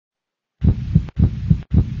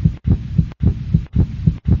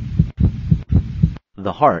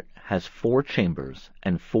The heart has 4 chambers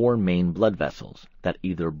and 4 main blood vessels that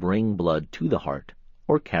either bring blood to the heart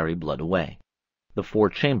or carry blood away. The 4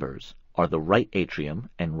 chambers are the right atrium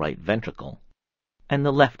and right ventricle, and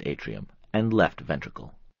the left atrium and left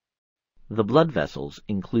ventricle. The blood vessels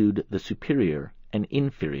include the superior and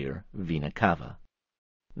inferior vena cava.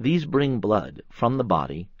 These bring blood from the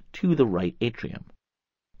body to the right atrium.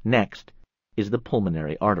 Next is the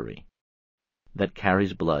pulmonary artery that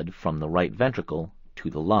carries blood from the right ventricle to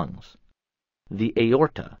the lungs. The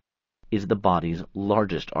aorta is the body's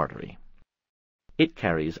largest artery. It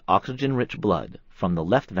carries oxygen-rich blood from the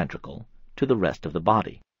left ventricle to the rest of the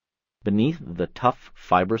body. Beneath the tough,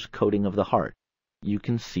 fibrous coating of the heart, you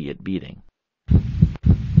can see it beating.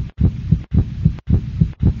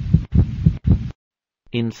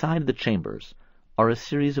 Inside the chambers are a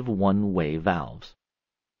series of one-way valves.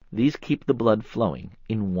 These keep the blood flowing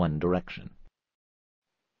in one direction.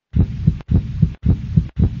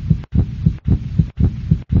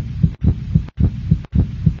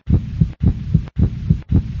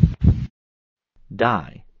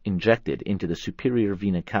 Dye injected into the superior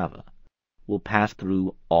vena cava will pass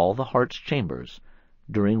through all the heart's chambers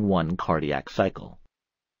during one cardiac cycle.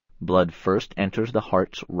 Blood first enters the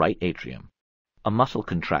heart's right atrium. A muscle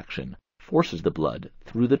contraction forces the blood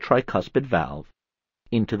through the tricuspid valve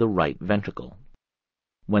into the right ventricle.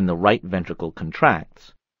 When the right ventricle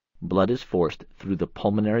contracts, blood is forced through the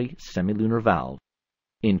pulmonary semilunar valve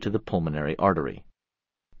into the pulmonary artery.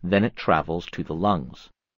 Then it travels to the lungs.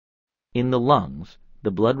 In the lungs,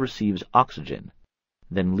 the blood receives oxygen,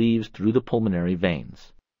 then leaves through the pulmonary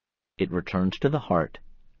veins. It returns to the heart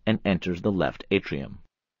and enters the left atrium.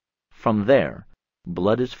 From there,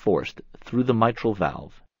 blood is forced through the mitral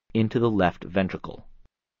valve into the left ventricle.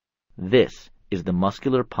 This is the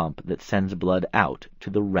muscular pump that sends blood out to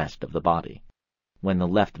the rest of the body. When the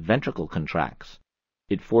left ventricle contracts,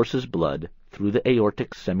 it forces blood through the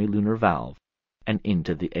aortic semilunar valve and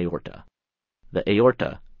into the aorta. The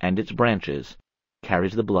aorta and its branches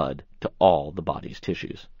carries the blood to all the body's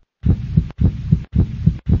tissues.